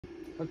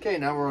Okay,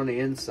 now we're on the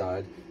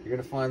inside. You're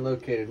going to find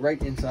located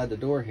right inside the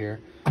door here,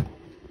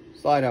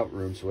 slide out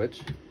room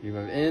switch. You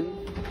have in,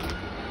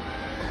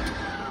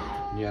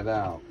 you have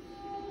out.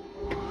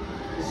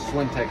 This is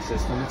Swintex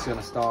system. It's going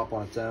to stop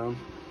on its own.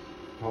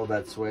 Hold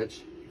that switch.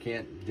 You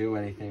can't do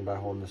anything by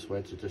holding the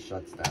switch. It just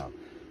shuts down.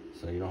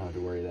 So you don't have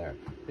to worry there.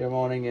 You have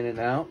awning in and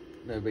out.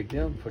 No big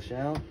deal. Push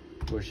out,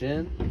 push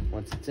in.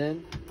 Once it's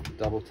in,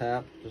 double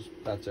tap.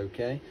 That's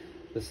okay.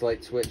 This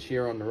light switch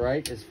here on the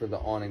right is for the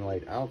awning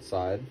light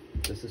outside.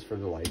 This is for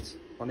the lights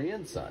on the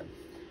inside.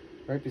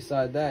 Right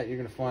beside that, you're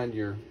going to find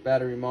your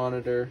battery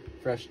monitor,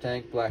 fresh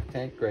tank, black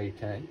tank, gray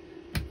tank,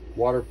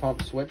 water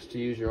pump switch to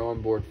use your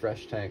onboard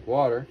fresh tank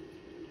water,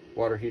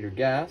 water heater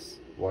gas,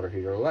 water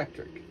heater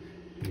electric.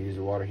 You use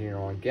a water heater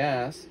on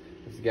gas.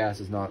 If the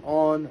gas is not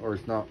on or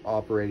it's not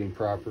operating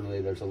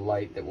properly, there's a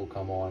light that will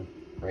come on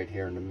right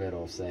here in the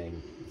middle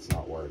saying it's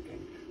not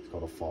working. It's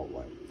called a fault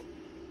light.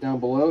 Down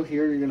below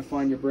here, you're going to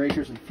find your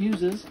breakers and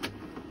fuses.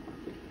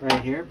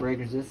 Right here,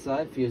 breakers this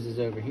side, fuses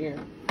over here.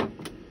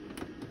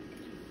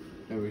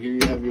 Over here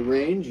you have your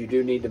range. You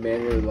do need to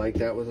manually light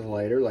that with a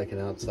lighter, like an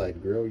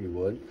outside grill you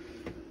would.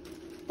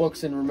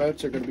 Books and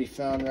remotes are going to be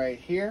found right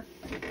here.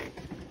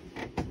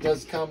 It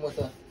does come with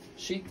a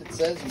sheet that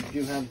says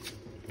you do have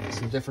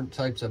some different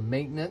types of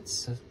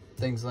maintenance,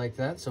 things like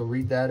that. So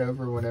read that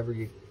over whenever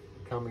you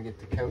come and get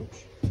the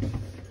coach.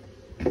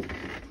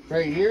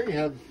 Right here you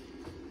have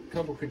a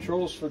couple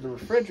controls for the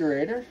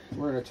refrigerator.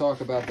 We're going to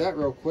talk about that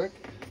real quick.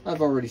 I've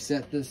already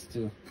set this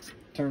to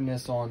turn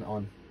this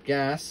on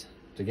gas.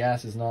 The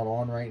gas is not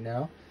on right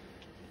now.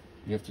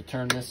 You have to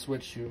turn this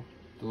switch to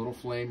the little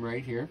flame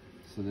right here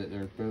so that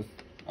they're both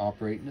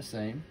operating the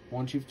same.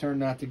 Once you've turned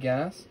that to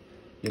gas,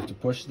 you have to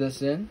push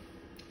this in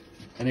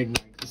and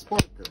ignite the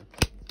sparker.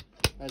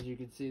 As you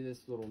can see,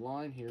 this little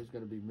line here is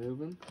going to be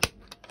moving.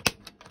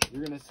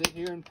 You're going to sit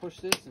here and push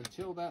this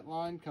until that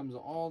line comes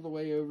all the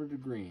way over to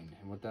green.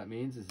 And what that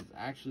means is it's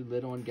actually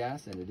lit on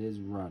gas and it is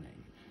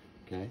running.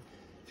 Okay.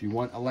 If you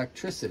want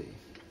electricity,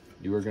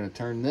 you are going to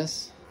turn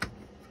this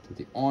to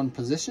the on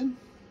position.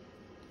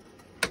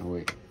 Oh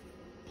wait,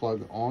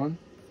 plug on.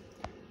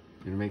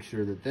 You're going to make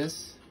sure that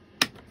this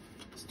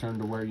is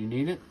turned to where you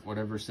need it,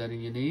 whatever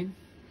setting you need,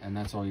 and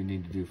that's all you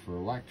need to do for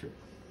electric.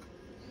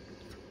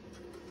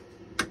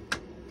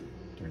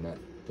 Turn that.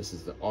 This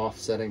is the off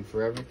setting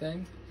for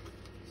everything.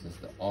 This is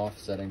the off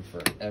setting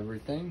for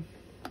everything.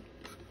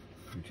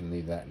 You can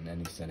leave that in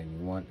any setting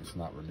you want. It's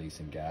not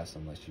releasing gas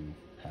unless you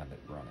have it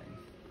running.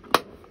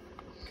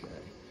 Okay.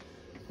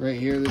 Right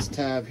here, this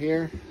tab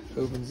here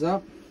opens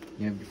up.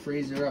 You have your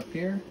freezer up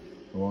here.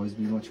 It will always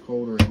be much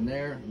colder in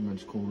there, and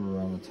much colder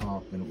around the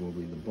top than it will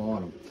be the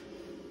bottom.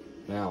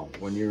 Now,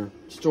 when you're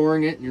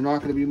storing it and you're not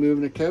going to be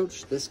moving a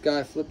coach, this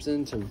guy flips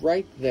into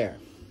right there.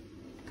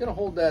 I'm going to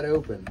hold that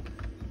open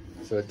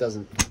so it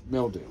doesn't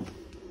mildew.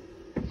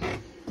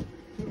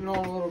 Moving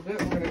on a little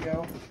bit, we're going to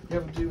go.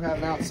 You do have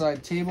an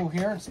outside table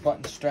here. It's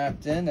button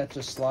strapped in. That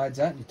just slides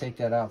out. You take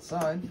that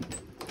outside.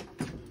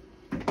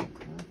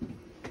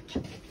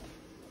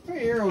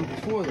 Right here on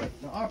the toilet,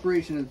 the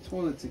operation of the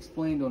toilet's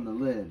explained on the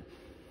lid.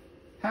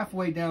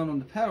 Halfway down on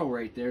the pedal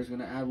right there is going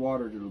to add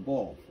water to the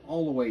bowl.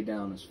 All the way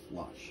down is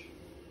flush.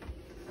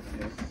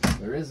 Okay.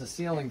 There is a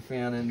ceiling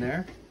fan in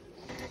there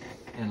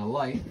and a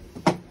light,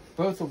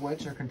 both of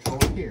which are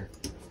controlled here.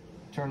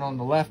 Turn on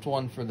the left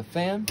one for the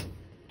fan,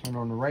 turn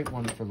on the right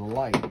one for the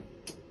light.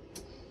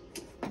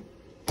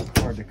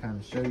 Hard to kind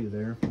of show you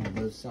there on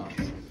both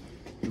sides.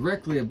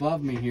 Directly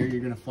above me here,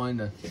 you're going to find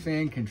the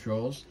fan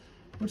controls,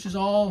 which is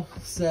all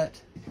set.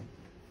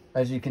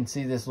 As you can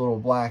see, this little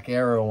black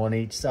arrow on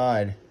each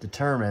side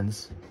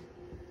determines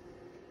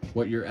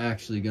what you're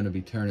actually going to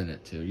be turning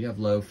it to. You have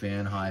low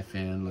fan,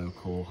 low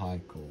cool, high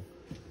cool.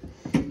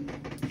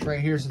 Right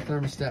here's the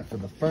thermostat for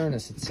the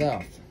furnace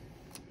itself.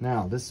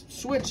 Now, this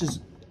switch is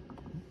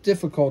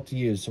difficult to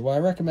use, so I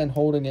recommend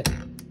holding it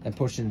and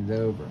pushing it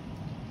over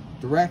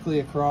directly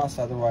across,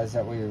 otherwise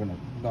that way you're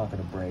not going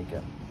to break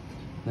it.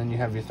 Then you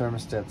have your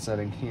thermostat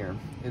setting here.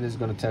 It is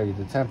going to tell you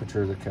the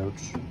temperature of the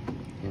coach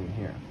in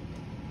here.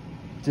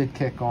 It did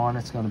kick on,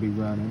 it's going to be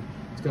running.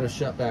 It's going to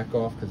shut back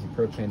off because the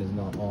propane is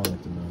not on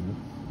at the moment.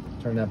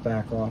 Turn that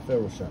back off, it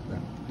will shut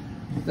down.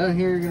 Down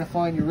here you're going to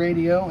find your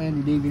radio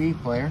and your DVD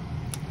player.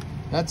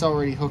 That's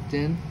already hooked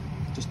in.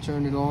 Just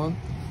turn it on.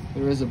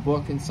 There is a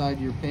book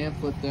inside your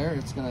pamphlet there.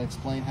 It's going to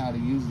explain how to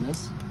use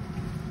this.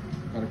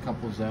 Got a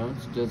couple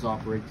zones. It does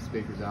operate the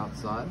speakers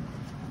outside.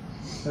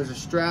 There's a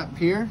strap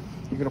here.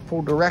 You're going to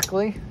pull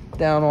directly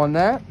down on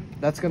that.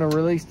 That's going to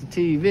release the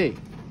TV.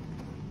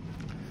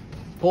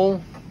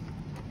 Pull.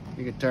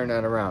 You can turn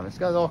that around. It's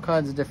got all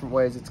kinds of different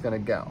ways it's going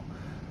to go.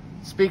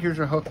 Speakers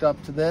are hooked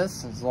up to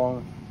this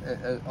along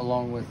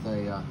with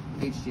a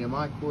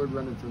HDMI cord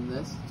running from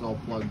this. It's all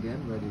plugged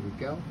in, ready to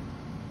go.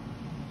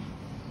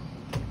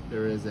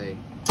 There is a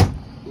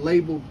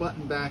labeled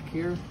button back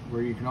here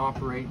where you can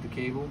operate the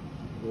cable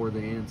or the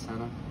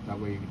antenna. That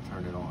way you can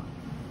turn it on.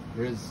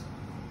 There is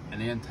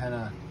an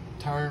antenna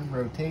turn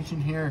rotation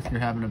here. If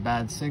you're having a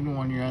bad signal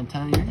on your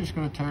antenna, you're just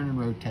going to turn and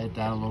rotate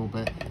that a little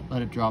bit,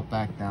 let it drop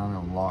back down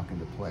and lock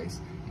into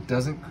place. It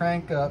doesn't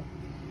crank up,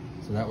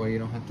 so that way you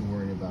don't have to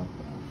worry about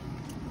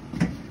that.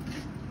 That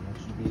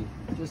should be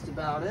just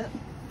about it.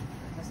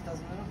 This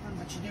doesn't open,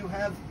 but you do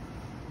have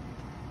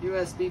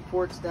USB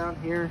ports down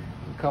here,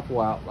 a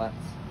couple outlets,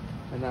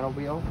 and that'll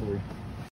be all for you.